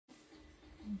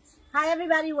Hi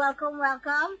everybody, welcome.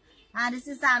 This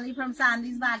is Sandy from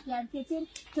Sandy's Backyard Kitchen.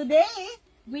 Today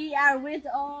we are with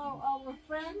all our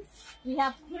friends. We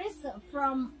have Chris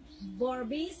from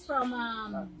Borbies, from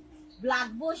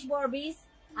Blackbush Borbies,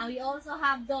 and we also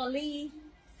have Dolly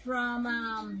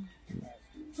from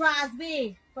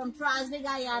Trasby,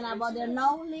 Guyana, but they're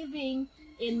now living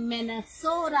in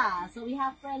Minnesota. So we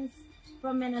have friends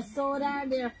from Minnesota.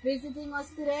 They're visiting us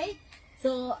today.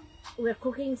 So we're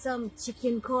cooking some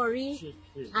chicken curry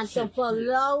and some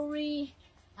palauri,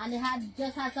 and they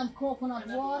just had some coconut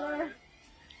water.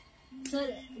 So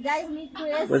guys, meet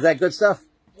Chris. Was that good stuff?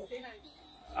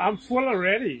 I'm full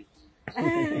already.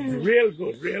 Real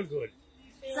good, real good.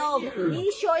 So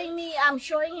he's showing me, I'm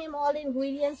showing him all the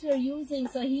ingredients we're using.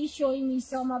 So he's showing me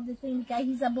some of the things, because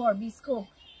he's a Borbies cook.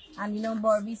 And you know,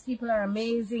 Borbies people are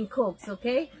amazing cooks,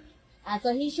 okay? And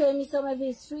so he's showing me some of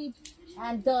his treat.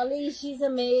 And Dolly, she's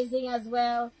amazing as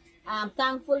well. I'm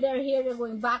thankful they're here. They're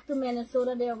going back to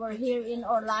Minnesota. They were here in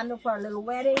Orlando for a little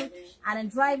wedding, and then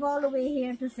drive all the way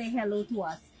here to say hello to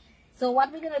us. So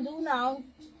what we're gonna do now,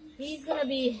 he's gonna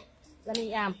be, let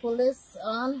me pull this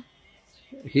on.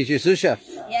 He's your sous chef.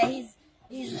 Yeah,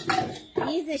 he's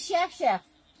the chef.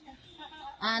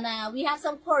 And we have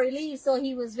some curry leaves, so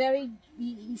he was very,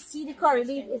 you see the curry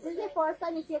leaf. Is this the first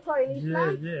time you see a curry leaf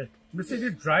plant? Yeah. We see the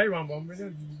dry one, but we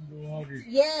don't know how to...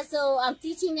 Yeah, so I'm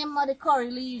teaching them about the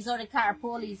curry leaves or the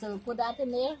carpoli. So put that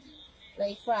in there,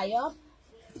 like fry up.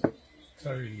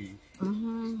 Curry leaf.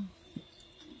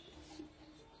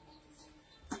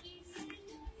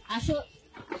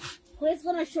 Chris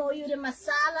gonna show you the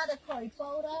masala, the curry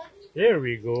powder. Here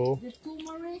we go. The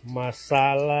turmeric.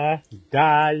 Masala,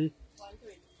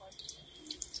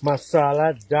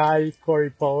 dye, curry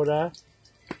powder,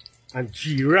 and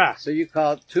jeera. So you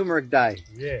call it turmeric dye?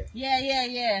 Yeah.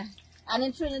 Yeah. And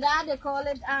in Trinidad they call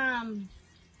it saffron.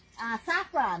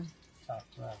 Saffron.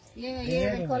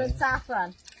 Yeah, they call it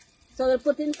saffron. So they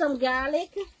put in some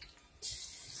garlic.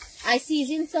 I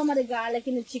season some of the garlic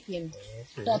in the chicken.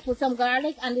 Okay. So I put some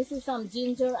garlic, and this is some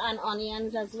ginger and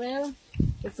onions as well.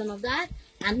 Put some of that.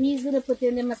 And he's gonna put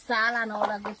in the masala and all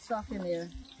that good stuff in there.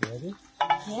 Ready?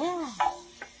 Yeah.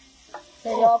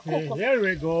 So okay, there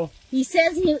we go. He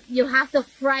says you have to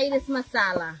fry this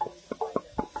masala.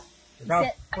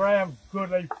 Fry them good,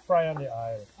 like fry on the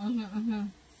oil.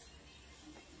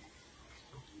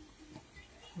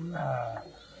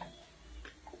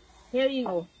 Here you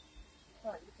go.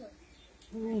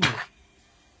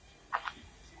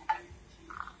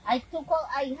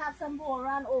 I have some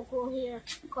boran okra here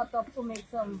cut up to make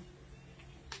some.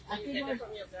 I figured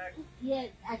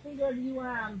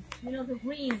you know, the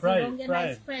greens. You don't get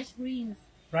nice fresh greens.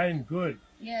 Frying good.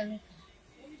 Yeah.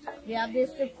 We have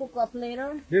this to cook up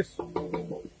later. This.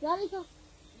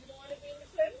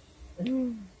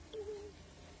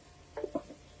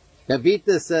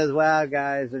 Kavita says, wow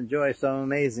guys, enjoy, so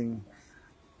amazing.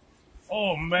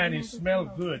 Oh man, it smells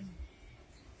good.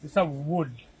 It's a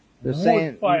wood. They're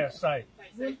saying fireside.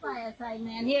 Wood fireside,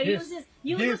 man. Here, use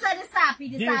this at the sappy.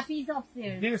 The sappy's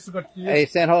upstairs. This got hey,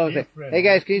 stand hold on. Hey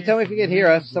guys, can you tell me if you can hear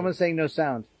us? Someone's saying no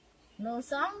sound. No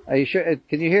sound? Are you sure?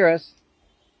 Can you hear us?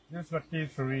 This got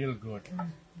tastes real good.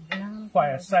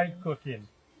 Fireside cooking.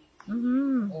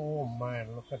 Oh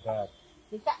man, look at that.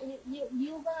 You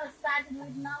gonna start to do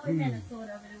it now in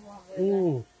Minnesota.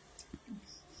 Ooh.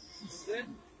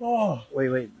 Oh.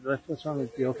 Wait. What's wrong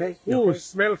with you? Okay? Oh, it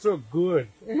smells so good.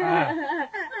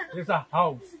 It's a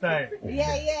house style.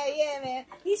 Yeah, man.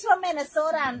 He's from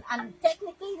Minnesota, and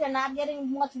technically they're not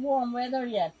getting much warm weather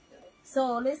yet.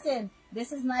 So listen,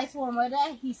 this is nice warm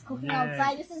weather. He's cooking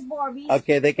outside. This is Borbies.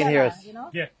 Okay, they can hear us. You know?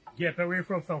 Get away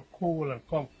from some coal and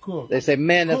come cook. They say,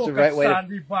 man, that's the right way to...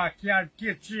 Sandy Backyard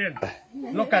Kitchen.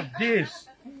 Look at this.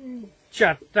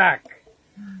 Chatak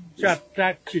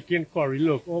chicken curry.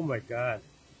 Look, oh my God.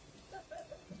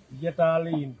 Get all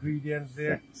the ingredients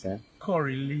there.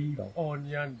 Curry leaf,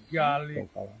 onion, garlic,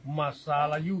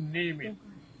 masala, you name it.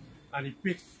 And it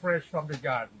picked fresh from the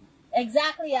garden.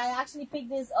 Exactly. I actually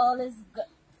picked all this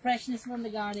freshness from the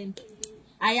garden.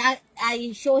 I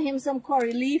show him some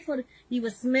curry leaf. He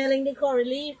was smelling the curry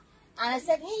leaf, and I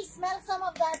said, "Hey, smell some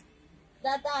of that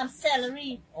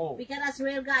celery, because that's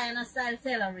real Guyana style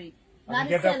celery, not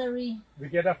the celery." We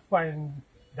get a fine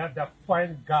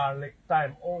garlic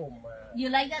thyme. Oh man! You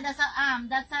like that?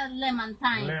 That's a lemon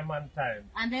thyme. Lemon thyme.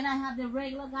 And then I have the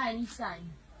regular Guyanese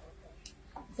thyme.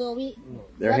 So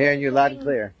they're hearing you loud and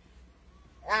clear.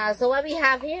 So what we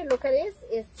have here, look at this,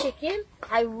 is chicken.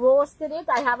 I roasted it.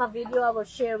 I have a video I will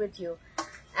share with you.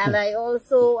 And I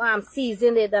also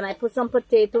seasoned it, and I put some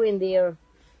potato in there.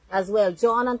 as well.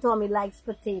 John and Tommy likes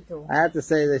potato. I have to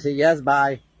say, they say, yes,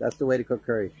 bye. That's the way to cook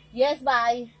curry. Yes,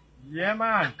 bye. Yeah,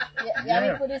 man.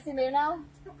 Yeah, we put this in there now?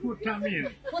 Put them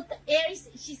in.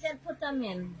 She said put them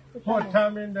in. Put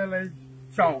them in the like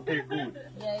chow, they good.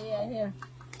 Yeah, here.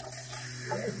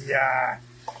 Yeah.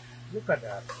 Look at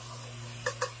that.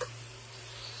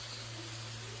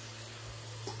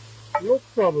 Look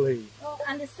probably. Oh,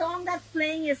 and the song that's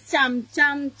playing is Cham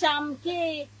Cham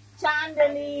Chamki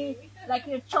Chandali, like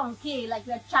you're chunky, like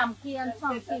you're chunky and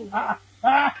chunky. Oh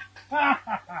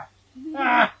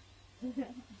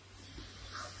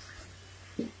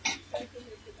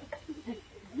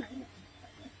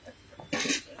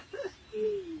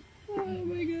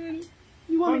my god.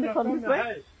 You want me to come this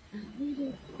way?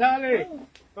 Dale,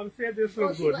 come see this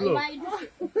look good.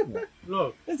 Look.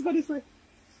 Look. Let's go this way.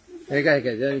 Here you go,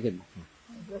 there you go.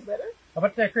 That's better? I'm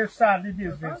going to take this Sandy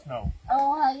business now.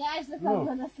 Oh, yes, look how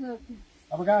good this look.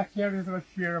 I'm going to carry this little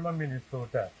share of my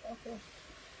Minnesota.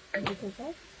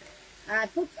 Okay.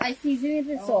 I season it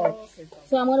with salt.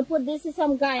 So I'm going to put this is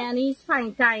some Guyanese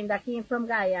fine thyme that came from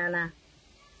Guyana.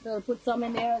 So I'll put some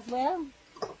in there as well.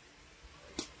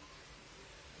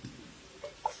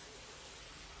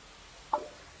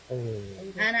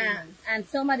 And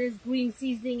some of this green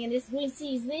seasoning. And this green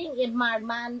seasoning is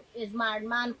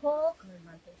Mardman pork,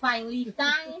 fine leaf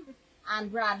thyme,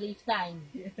 and broadleaf thyme.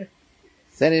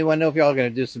 Does anyone know if y'all are going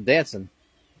to do some dancing?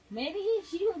 Maybe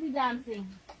she will be dancing.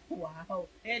 Wow.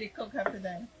 Hey, the cook have to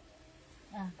dance.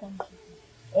 Thank you.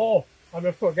 Oh,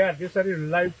 I forgot. This is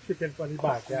live chicken for the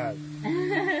backyard.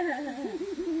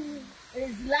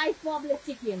 It's live public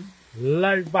chicken.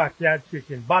 Live backyard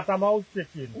chicken. Bottom out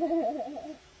chicken.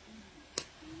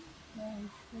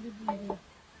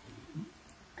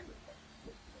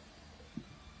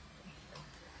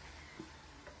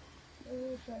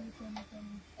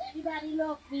 Everybody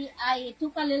look, I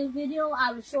took a little video.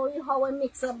 I will show you how I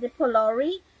mix up the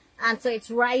pulaury. And so it's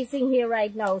rising here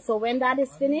right now. So when that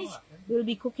is finished, we'll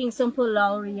be cooking some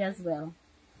pulaury as well.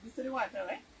 This is the water,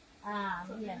 right?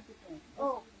 Yeah.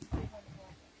 Oh.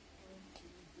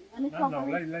 Let me No,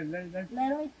 cover it.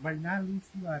 Right now, loose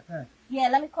water. Yeah,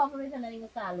 let me cover it and then it will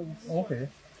start loose. Okay.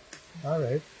 All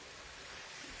right.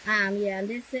 Yeah, and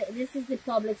this is the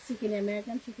public chicken, the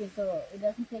American chicken, so it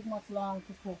doesn't take much long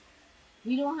to cook.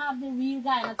 We don't have the real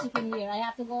Guyana chicken here. I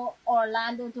have to go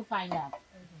Orlando to find out.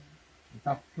 It's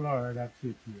a Florida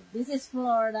chicken. This is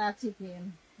Florida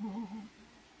chicken.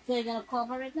 So you're gonna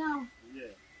cover it now?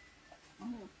 Yeah.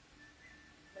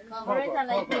 Cover it and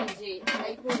like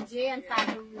put J and start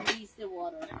to release the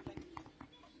water.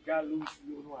 Got loose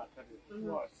water.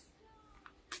 Yes.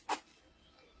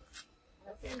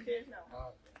 That's in there now.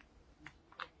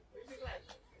 Where's your glass?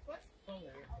 What?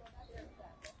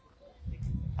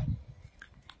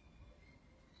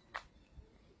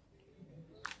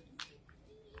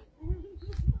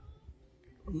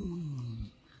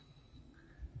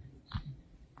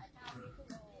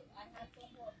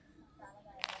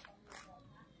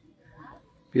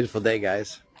 Beautiful day,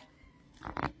 guys.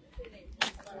 I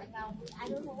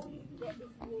don't know where to get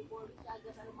this new board. I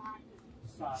just at the market.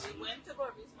 She went to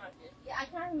Barbie's market. Yeah, I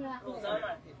can't remember. Rosa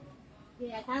market.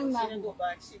 Yeah, I can't She remember. didn't go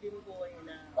back. She didn't go in.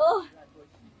 Oh. Flatbush.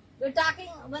 We're talking,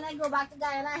 when I go back to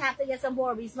Guyana, I have to get some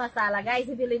Borby's masala. Guys,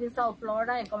 if you live in South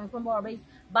Florida and coming from Borby's,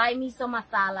 buy me some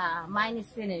masala. Mine is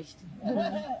finished.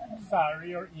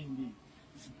 Sorry or indie?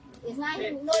 It's not, no,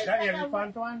 it's The like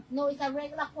elephant one? no, it's a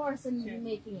regular person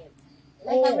making it.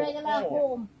 Like a regular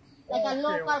home. Like a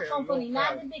local company,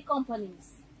 not the big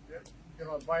companies. You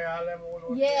know, buy all them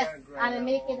old Yes, grind and I them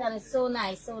make it all. and it's so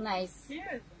nice, so nice.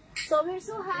 Cheers. So we're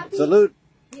so happy. Salute.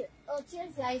 Yeah. Oh,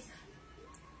 cheers, guys.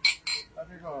 There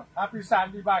we go. Happy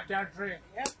Sandy backyard drink.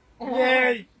 Yep.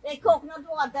 Yay! Hey, coconut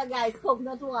water, guys,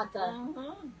 coconut water.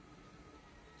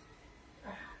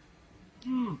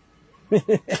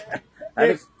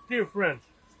 It's different.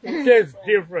 It tastes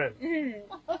different.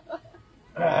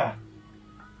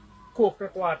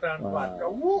 Coconut water and vodka.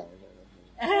 Woo!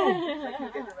 You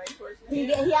get the right person.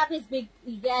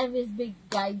 He have his big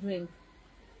guy drink.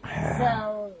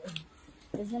 So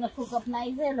he's gonna cook up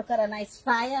nice there. Look at a nice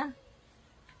fire.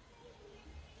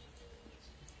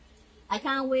 I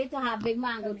can't wait to have big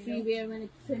mango tree where when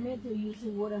it's finished to use the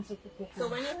wood and stuff to cook. So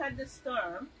when you had the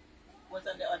storm, was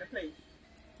on the other place?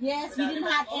 Yes, we didn't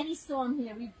have any storm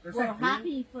here. We were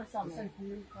happy for summer.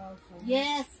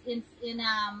 Yes, in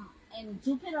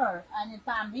Jupiter and in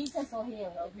Palm Beach and so here.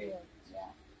 Okay.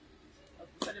 Yeah.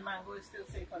 So the mango is still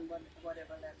safe on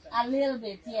whatever that's A little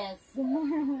bit, yes.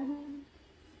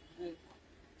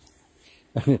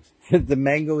 The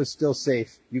mango is still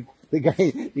safe. You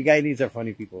The guy needs our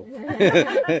funny people. Don't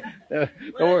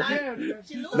worry.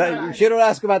 She looks No, she don't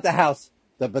ask about the house.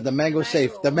 But the mango's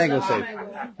safe. The mango's safe. I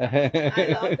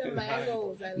love the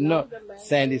mangoes. I love the mangoes.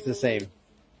 Sandy's the same.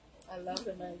 I love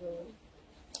the mangoes.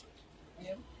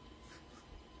 Yep.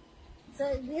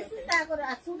 So this is not gonna,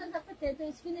 as soon as the potato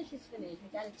is finished, it's finished.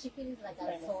 Because the chicken is like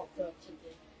a soft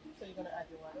chicken. So you're gonna add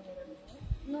your water?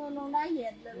 No, not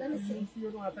yet. Let me see.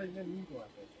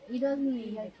 He doesn't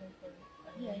need like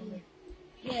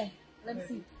yeah. Let me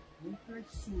see.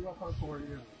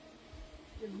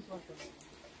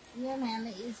 Yeah, man,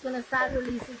 it's gonna start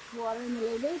releasing its water in a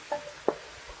little bit.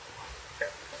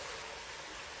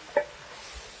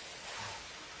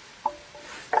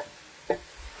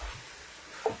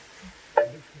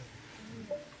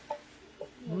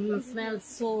 It smells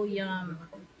so yum.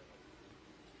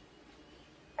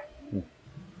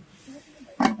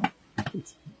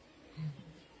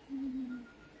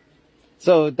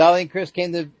 So Dolly and Chris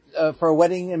came to for a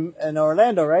wedding in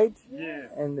Orlando, right? Yeah.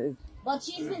 And But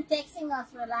she's been texting us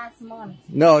for the last month.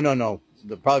 no.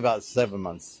 Probably about 7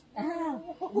 months.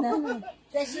 No.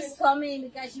 So she's coming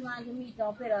because she wanted to meet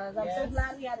up with us. I'm so Yes.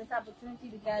 glad we had this opportunity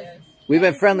because We've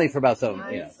been friendly for about 7.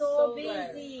 I'm Yeah. so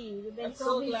glad. busy. We've been I'm so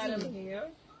so busy. glad I'm here.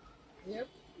 Yep.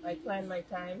 I plan my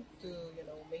time to,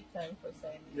 make time for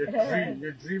Sandy.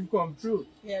 Your dream come true.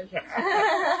 Yes.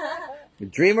 A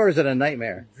dream or is it a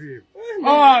nightmare? Dream.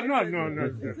 Oh, no.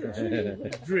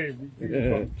 Dream.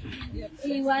 Dream. Yep.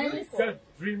 She wanted It's just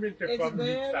dreaming to It's come meet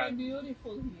very Sandy.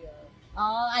 beautiful here.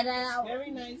 Oh, and It's then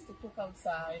very nice to cook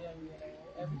outside, and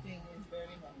everything is very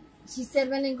nice. she said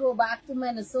when they go back to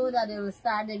Minnesota, they will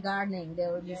start their gardening. They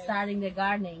will be Yes. starting their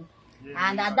gardening. Yeah,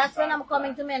 And that's when I'm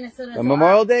coming to Minnesota. The So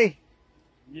Memorial Day?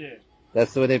 Yeah.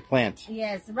 That's the way they plant.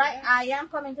 yes, right. I am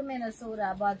coming to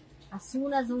Minnesota, but as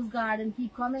soon as those gardens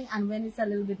keep coming and when it's a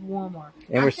little bit warmer.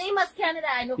 And And we're- same as Canada.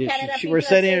 I know Canada. people We're are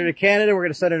sending her saying- to Canada. We're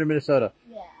going to send her to Minnesota.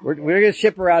 Yeah. We're going to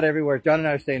ship her out everywhere. John and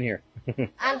I are staying here.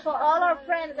 And for all our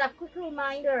friends, a quick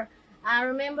reminder. I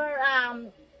remember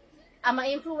I'm an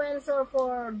influencer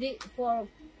for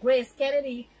Grace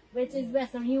Kennedy, which is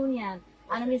Western Union.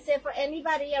 And we say for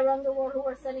anybody around the world who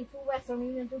are sending through Western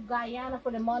Union to Guyana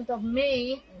for the month of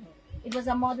May, it was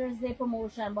a Mother's Day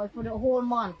promotion, but for the whole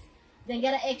month. They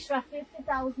get an extra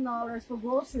 $50,000 for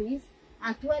groceries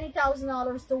and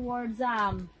 $20,000 towards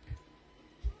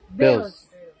bills.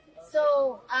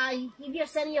 So if you're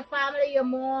sending your family, your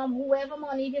mom, whoever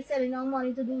money, if you're sending them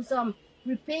money to do some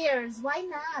repairs, why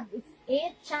not? It's 8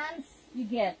 chance you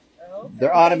get.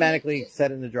 They're automatically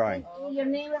set in the drawing. Your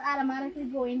name will automatically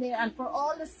go in there. And for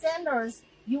all the senders,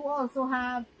 you also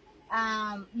have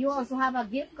a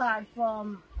gift card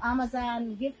from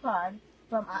Amazon gift card.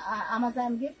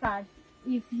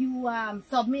 If you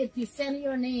submit, you send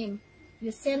your name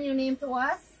to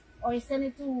us, or you send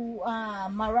it to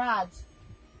Mirage.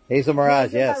 Hazel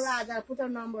Mirage, Hazel yes. Mirage, I'll put her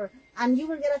number, and you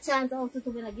will get a chance also to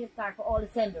win a gift card for all the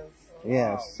senders.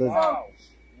 Yes. So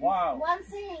Wow. One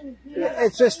thing,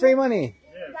 it's just free money.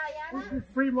 Guyana,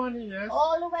 Free money, yes.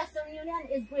 all the Western Union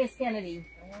is Grace Kennedy.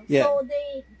 Yeah. So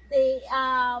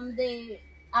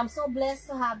I'm so blessed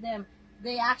to have them.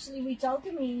 They actually reach out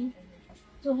to me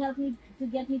to help me, to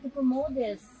get me to promote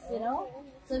this,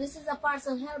 So this is a part,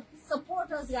 so help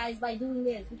support us guys by doing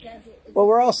this, because it's, Well,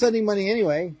 we're all sending money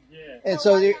anyway. Yeah. And So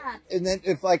so, why you- not? and then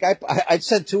if like I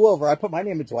sent 2 over, I put my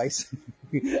name in twice.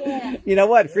 Yeah. You know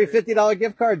what? Free $50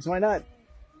 gift cards. Why not?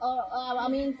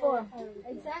 for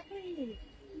exactly.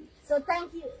 So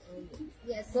thank you.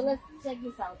 Yes, so let's check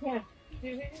this out here.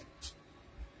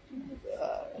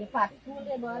 Your pot.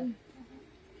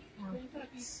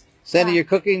 Sandy, your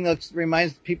cooking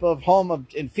reminds people of home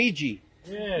in Fiji.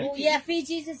 Yeah. Oh yeah,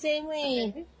 Fiji is the same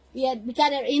way. Yeah,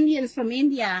 because they're Indians from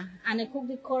India and they cook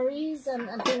the curries and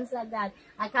things like that.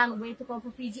 I can't wait to come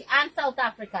to Fiji and South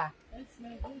Africa.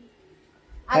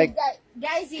 Hi, And,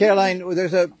 guys, Caroline,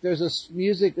 there's a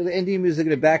music, the Indian music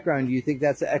in the background. Do you think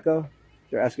that's an echo?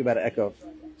 They're asking about an echo.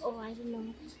 Oh, I don't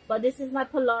know. But this is my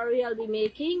Polari I'll be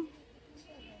making.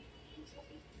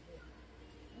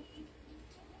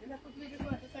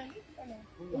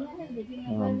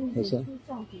 What's that?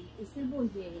 It's still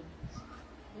boiling.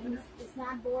 It's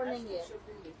not boiling yet.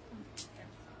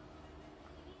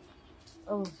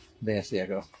 Oh. That's the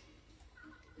echo.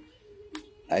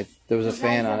 There was a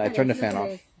fan on. I turned the fan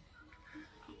off.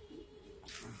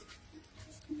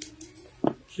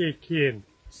 Chicken.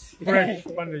 Fresh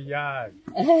from the yard.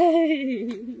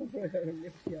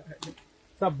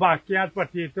 It's a backyard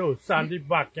potato. Sandy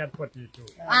backyard potato.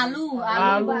 Aloo.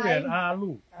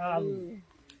 Aloo.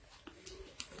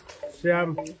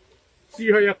 Sam,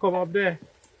 see how you come up there?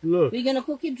 Look. We're going to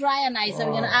cook it dry and nice. So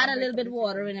we're going to add a little bit of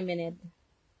water in a minute.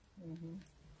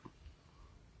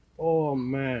 Oh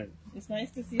man. It's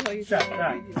nice to see how you Shut do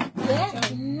up. it.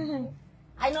 Yeah.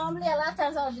 I normally a lot of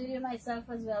times I'll do it myself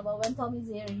as well, but when Tommy's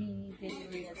here, he did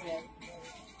it as well.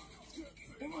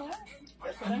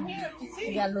 That's what I'm here to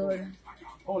see. Yeah, Lord.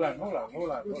 Hold on.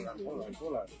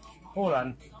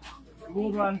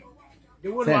 The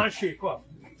wood Sam. one shake up.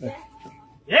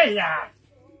 Yeah.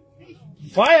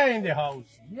 Fire in the house.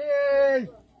 Yay.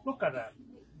 Look at that.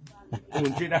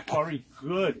 Unji, that curry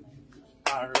good.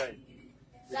 All right.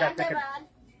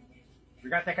 We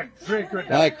gotta take a drink with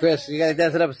All that. right, Chris, you gotta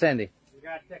dance it up with Sandy. We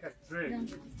gotta take a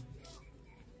drink.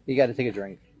 You gotta take a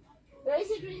drink. Where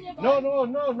is it in your No,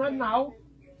 not now.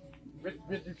 With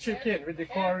the chicken, with the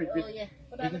curry, Oh, yeah.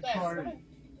 with the curry.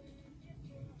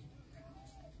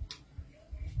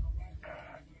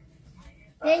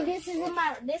 Hey, this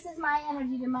is my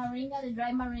energy, the moringa, the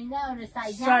dry moringa or the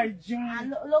side jam. Side jam.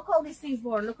 And look how these things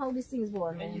born. Look how these things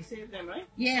born. And you Man. save them, right?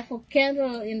 Yeah, for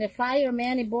candle in the fire,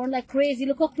 man. It born like crazy.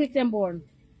 Look how quick them born.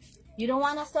 You don't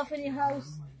want to stuff in your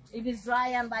house if it's dry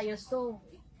and by your stove.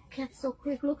 Catch so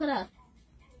quick. Look at that.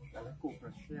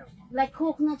 Like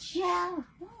coconut shell.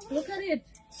 Look at it.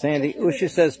 Sandy, Usha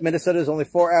says Minnesota is only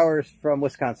 4 hours from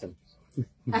Wisconsin.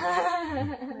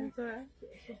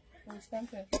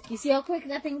 You see how quick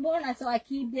that thing born? And so I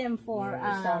keep them for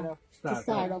to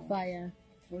start a fire.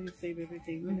 Well, you save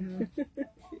everything.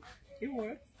 It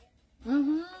works.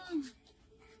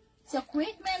 So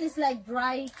quick, man. It's like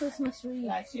dry Christmas tree.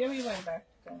 Last year we went back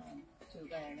to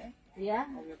Guyana. Yeah.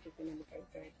 And we were cooking in the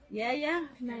Fireside. Yeah.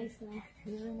 Nice.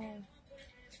 Really nice.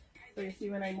 So you see,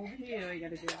 when I move here, I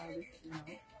gotta do all this, you know.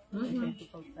 I can't cook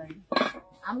outside.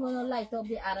 I'm gonna light up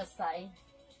the other side.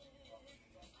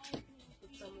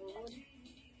 Put some wood.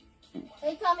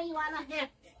 Hey Tommy, you wanna here?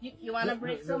 You wanna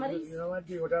break some of these? You know what?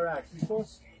 The other axis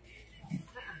first.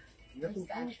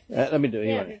 Let me do it.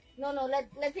 You want it? No,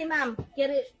 let him get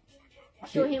it.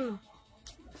 Show him.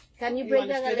 Can you You break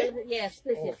wanna that a split little bit? Yeah,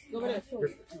 split it. Go over there. Show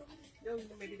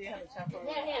it. Maybe they have a chopper.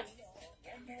 Here.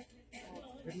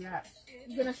 With the axe.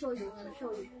 I'm gonna show you.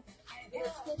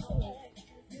 Just split for me.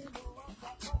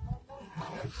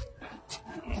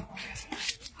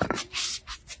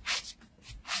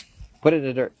 Put it in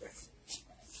the dirt.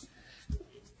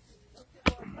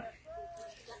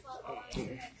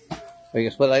 Are you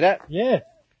gonna split like that? Yeah.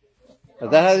 Is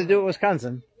that how they do it in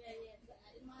Wisconsin?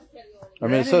 Or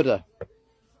Minnesota?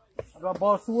 I got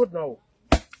boss wood now.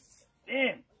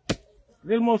 Damn.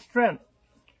 Little more strength.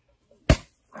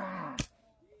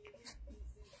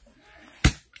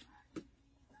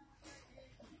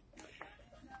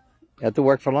 You have to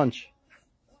work for lunch.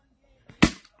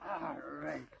 All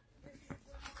right.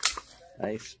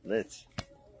 Nice splits.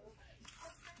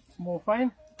 More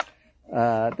fine?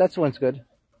 That's one's good.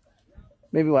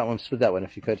 Maybe one split that one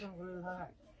if you could.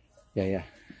 Yeah.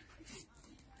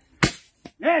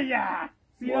 Yeah.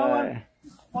 See that one?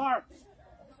 Spark.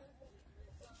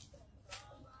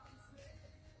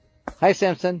 Hi,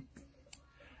 Samson.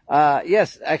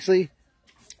 Yes, actually,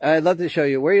 I'd love to show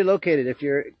you where you're located. If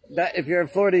you're in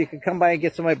Florida, you can come by and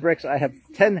get some of my bricks. I have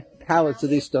 10 pallets of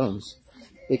these stones.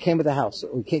 They came with the house. So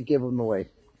we can't give them away.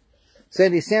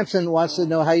 Sandy, Samson wants to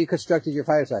know how you constructed your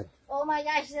fireside. Oh my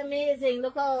gosh, it's amazing.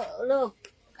 Look.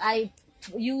 I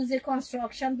use the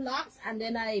construction blocks and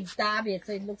then I dab it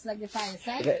so it looks like the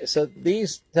fireside. Okay, so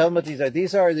these, tell them what these are.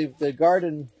 These are the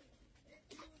garden,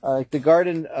 the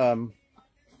garden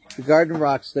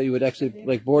rocks that you would actually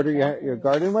like border your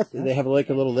garden with. They have like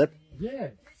a little lip. Yeah.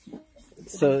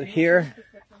 So here,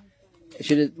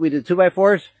 we did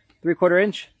 2x4s, 3/4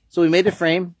 inch. So we made a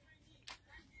frame,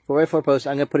 4x4 post.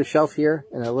 I'm gonna put a shelf here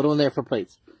and a little one there for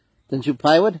plates. Then she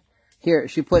plywood. Here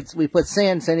we put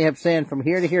sand. Sandy have sand from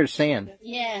here to here is sand.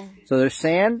 Yeah. So there's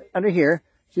sand under here.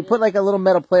 She put like a little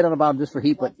metal plate on the bottom just for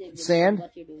heat, but sand.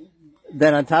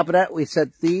 Then on top of that, we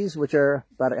set these, which are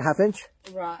about a 1/2 inch.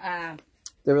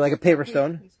 They were like a paper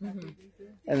stone.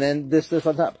 And then this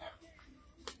on top.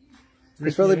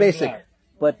 It's really basic,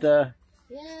 but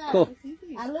Yeah. cool.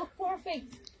 And look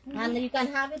perfect. And you can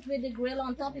have it with the grill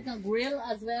on top. You can grill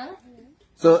as well.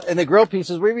 So in the grill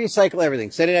pieces, we recycle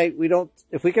everything. Saturday night, we don't,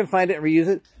 if we can find it and reuse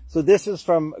it. So this is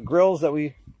from grills that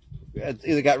we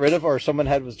either got rid of or someone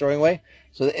was throwing away.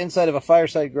 So the inside of a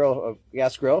fireside grill, a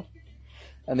gas grill.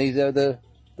 And these are the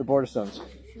border stones.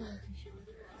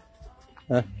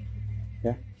 Yeah.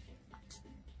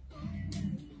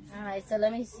 All right, so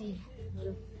let me see.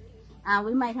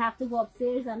 We might have to go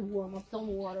upstairs and warm up some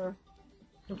water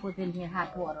to put in here,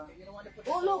 hot water.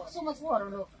 Oh, look, so much water,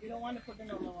 look. You don't want to put the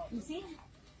normal water. You see?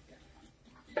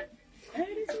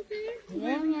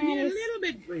 Yeah, man. A little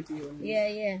bit gravy only. Yeah,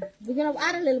 yeah. We're gonna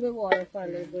add a little bit water for a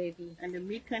little gravy. And the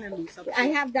meat kind of loose up. I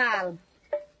have dal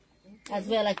as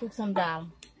well. I cooked some dal.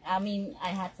 I mean, I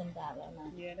had some dal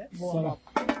and Yeah, that's warm up.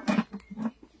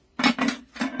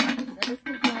 That is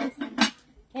good, guys.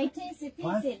 Hey, taste it,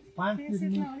 taste it.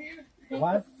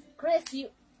 What? Chris, you.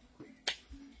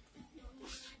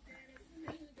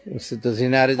 So does he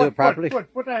know how to do it properly?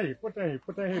 Put that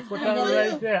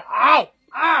right there. Ow!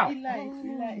 Ow! He lies.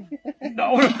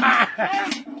 No.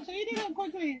 So you did it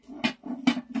quickly.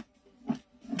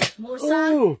 More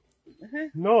salt. Ooh.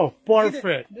 No,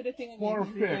 perfect. Do the thing again.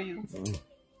 Perfect.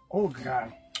 Oh,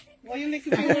 God. Why you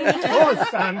licking me? Oh,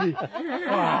 Sandy.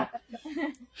 Ah.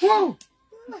 Woo.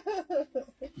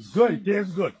 It's good. It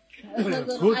tastes good.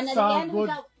 Good And salt, again, good,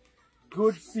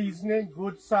 good seasoning,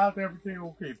 good salt, everything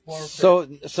okay.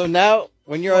 Perfect. So now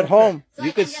when you're at home, So you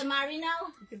I can could. get married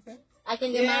now? I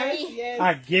can get married? Yes.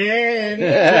 Again.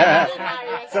 Get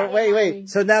married. So wait.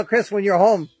 So now, Chris, when you're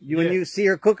home, when you see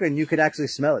her cooking, you could actually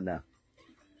smell it now.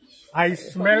 I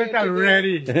smell it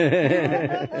already.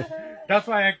 That's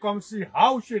why I come see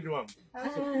how she do 'em.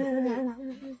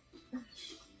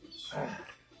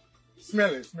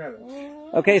 Smell it, smell it.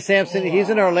 Okay, Samson, he's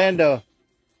in Orlando.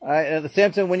 All right,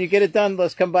 Samson, when you get it done,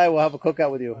 let's come by. We'll have a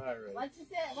cookout with you. All right. What you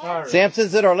said? What? All right.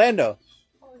 Samson's in Orlando.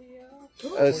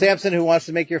 Samson, who wants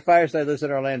to make your fireside, lives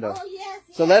in Orlando. Oh, yes.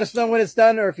 So let us know when it's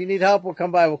done, or if you need help, we'll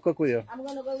come by. We'll cook with you. I'm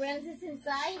going to go rinse this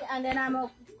inside, and then I'm going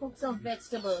to cook some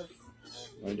vegetables.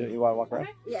 You want to walk around?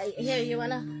 Yeah, here, you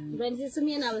want to rinse this with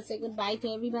me, and I will say goodbye to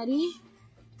everybody.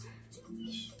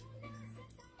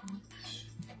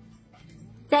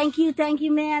 Thank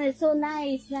you, man. It's so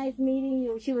nice meeting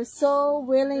you. She was so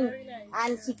willing,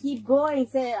 and she keep going.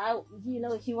 Said,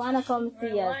 she wanna come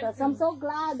see us. So I'm so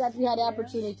glad that we had the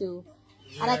opportunity to.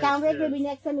 And I can't wait. Maybe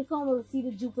next time we come, we'll see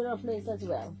the Jupiter place as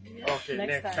well. Okay,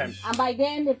 next time. And by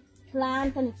then, the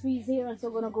plants and the trees here are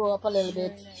still gonna grow up a little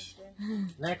bit.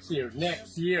 Next year.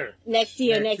 Next year.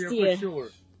 For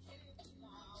sure.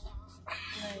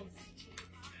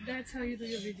 That's how you do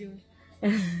your video. I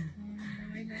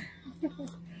know.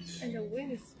 And the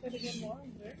wind is going to get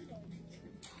warm.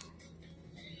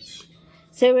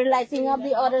 So we're lighting up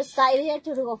the other side here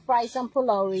to go fry some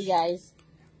pulaury, guys.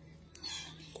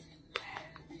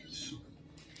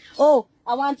 Oh,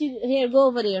 I want you here. Go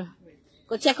over there.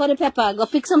 Go check out the pepper. Go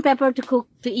pick some pepper to cook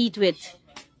to eat with.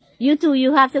 You too.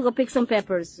 You have to go pick some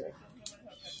peppers.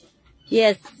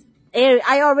 Yes. Here,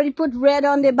 I already put red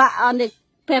on the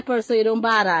pepper so you don't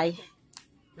bad eye.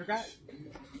 You got?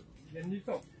 You need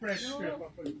some fresh pepper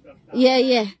for yourself. Yeah.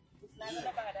 It's not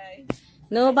a bad eye.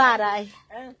 No bad eye.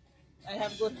 I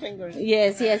have good fingers.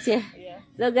 Yes. Yeah.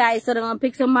 Look, guys. So they're gonna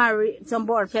pick some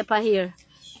board pepper here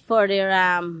for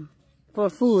their for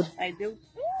food. I do.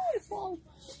 Oh, it's all.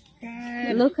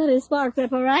 Look at this board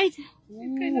pepper, right?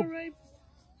 It's kind of ripe.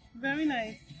 Very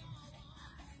nice.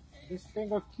 This thing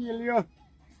will kill you.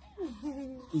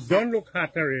 It don't look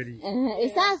hot already.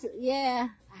 It does. Yeah.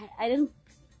 I didn't.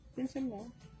 Pinch him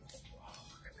now.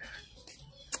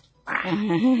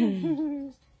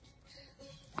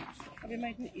 We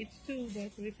might eat two,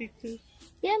 but we pick two.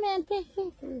 Yeah, man. Pick.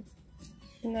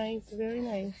 Nice, very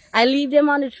nice. I leave them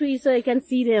on the tree so you can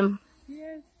see them.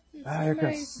 Yes.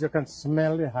 You can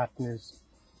smell the hotness.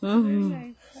 Mm-hmm.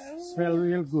 Nice. Oh, Smell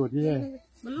real good, yeah.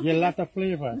 Yeah, a lot of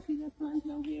flavor. see that plant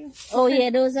down here? Oh, yeah.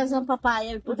 Those are some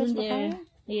papaya we put in there.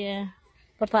 Yeah.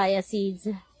 Papaya seeds.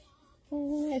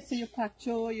 Oh, I see your pak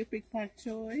choy, you pick pak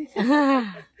choy.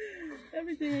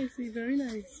 Everything I see, very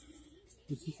nice.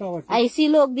 This is our I see,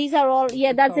 look, these are all,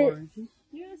 yeah, that's it.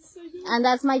 Yes, I do. And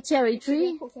that's my cherry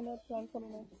tree. Coconut plant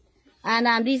coming up.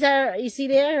 And these are, you see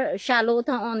there, shallot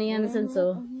and onions and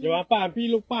so. You want palm pea?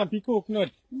 Look, palm pea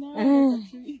coconut. No, it's a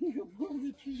tree. It's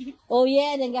a tree. Oh,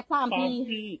 yeah, then get palm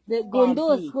pea. The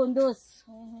gundus.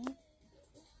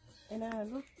 And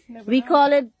look, never We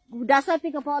call it, that's why I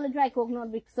pick up all the dry coconut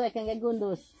so I can get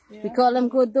gundus. Yeah. We call them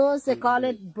gundus, they call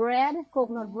it bread,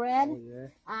 coconut bread. Oh, yeah.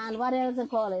 And what else they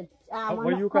call it?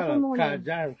 What you call it?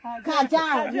 Kajar.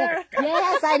 Kajar.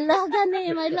 Yes, I love the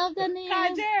name.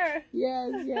 Kajar.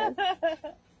 Yes.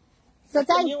 So That's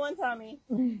a thank new one, Tommy.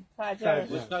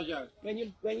 Kajar. When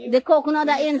you the coconut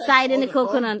are inside in the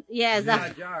coconut. Yes.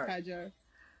 Kajar.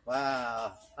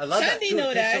 Wow. I love that. Sandy too. know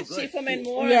It that. tastes so good. She from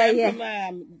Enmore. Yeah.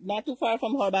 From not too far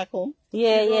from her back home.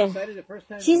 Yeah. Excited the first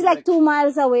time. She's like 2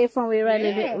 miles away from where I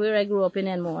Yeah. live, where I grew up in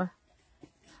Enmore.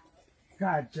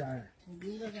 Kajar.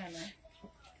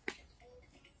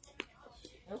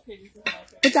 Okay.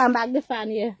 Put on back the fan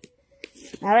here.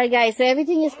 Alright guys, so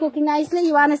everything is cooking nicely.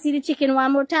 You want to see the chicken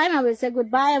one more time? I will say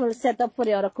goodbye. I will set up for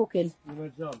the other cooking. You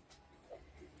know, jump.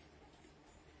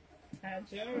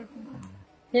 Sure.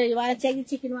 Here, you want to check the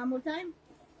chicken one more time?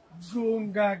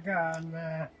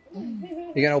 Gungagana.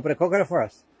 You gonna open a coconut for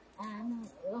us?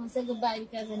 No. Say goodbye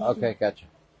because I need Okay, to gotcha.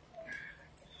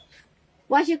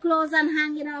 wash your clothes and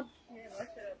hang it up.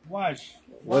 Wash.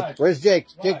 Where's Jake?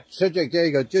 Jake, Wash. show Jake. There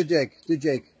you go. Do Jake. Do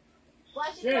Jake.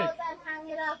 Wash your clothes and hang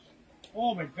it up.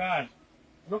 Oh my God.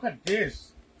 Look at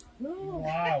this. No.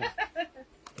 Wow.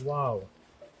 Wow.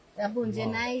 The bunja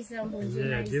Wow. nice, the bunja Yeah,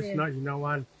 nice. this not, you know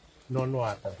one,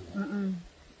 non-water.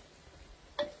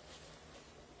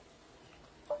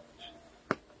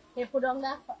 Okay, put on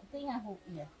that thing I hope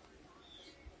here.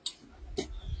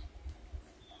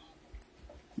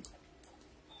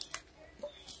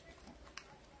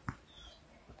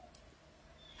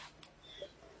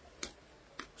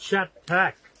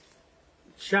 Chatak.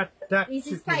 Chatak. Is it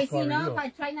chicken spicy curry, enough? look. I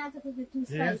try not to cook it too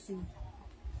Yes. spicy.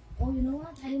 Oh, you know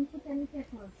what? I didn't put any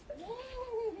pepper.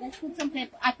 Let's put some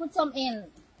pepper. I put some in.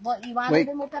 But you want a Wait.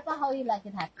 little more pepper? How you like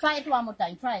it? Hot? Try it one more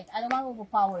time. Try it. I don't want to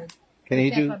overpower it. Can with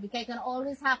you do? pepper, because you can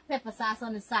always have pepper sauce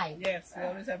on the side. Yes, we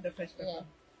always have the fresh pepper. Yeah.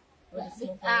 With the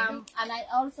smoke And I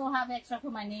also have extra for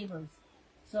my neighbors.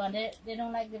 So they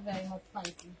don't like it very much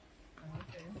spicy.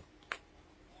 Okay.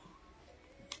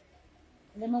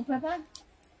 Lemon pepper?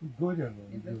 Good, you know.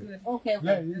 Is it good? Okay,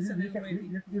 Yeah,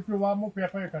 okay. if you want more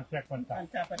pepper, you can check on On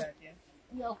top. top of that, yeah.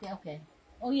 Yeah, okay, okay.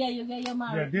 Oh yeah, you get your Yeah,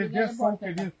 marrow. this, you get this, your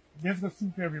okay, pepper. this the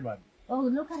soup to everybody. Oh,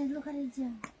 look at it,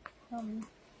 Jen.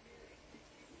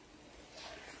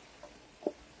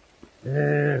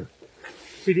 Yeah.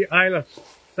 See the island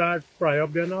start fry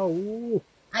up there now. Ooh,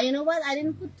 And you know what? I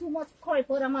didn't put too much curry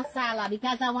powder masala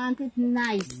because I want it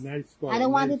nice. nice color. I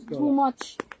don't want nice it color. too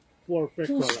much, Perfect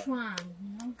too color. strong.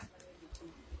 You know?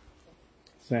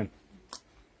 Sam.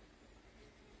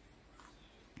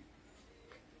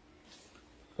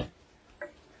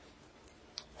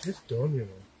 It's done, you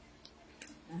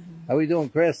know. How we doing,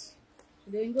 Chris?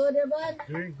 Doing good, there, bud?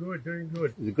 Doing good, doing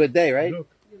good. It's a good day, right?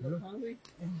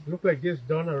 Look like this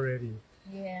done already.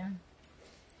 Yeah.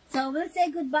 So we'll say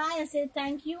goodbye and say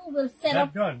thank you. We'll set That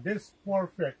up. done. This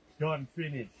perfect. Done.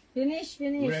 Finished. Finish.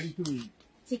 Ready to eat.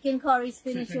 Chicken curry is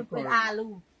finished Chicken up with curry.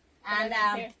 aloo.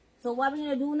 And so what we're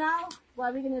gonna do now?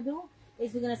 What we're gonna do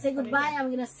is we're gonna say goodbye and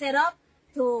we're gonna set up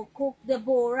to cook the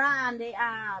bora and the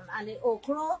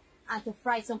okra and to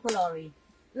fry some kalori.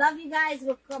 Love you guys.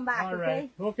 We'll come back. All okay.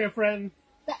 right. Okay, friend.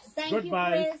 Thank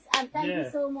Goodbye. you, Chris, and thank you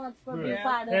Yeah. so much for Good. being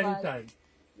part of us. Anytime.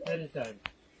 Anytime.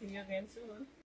 See you again soon.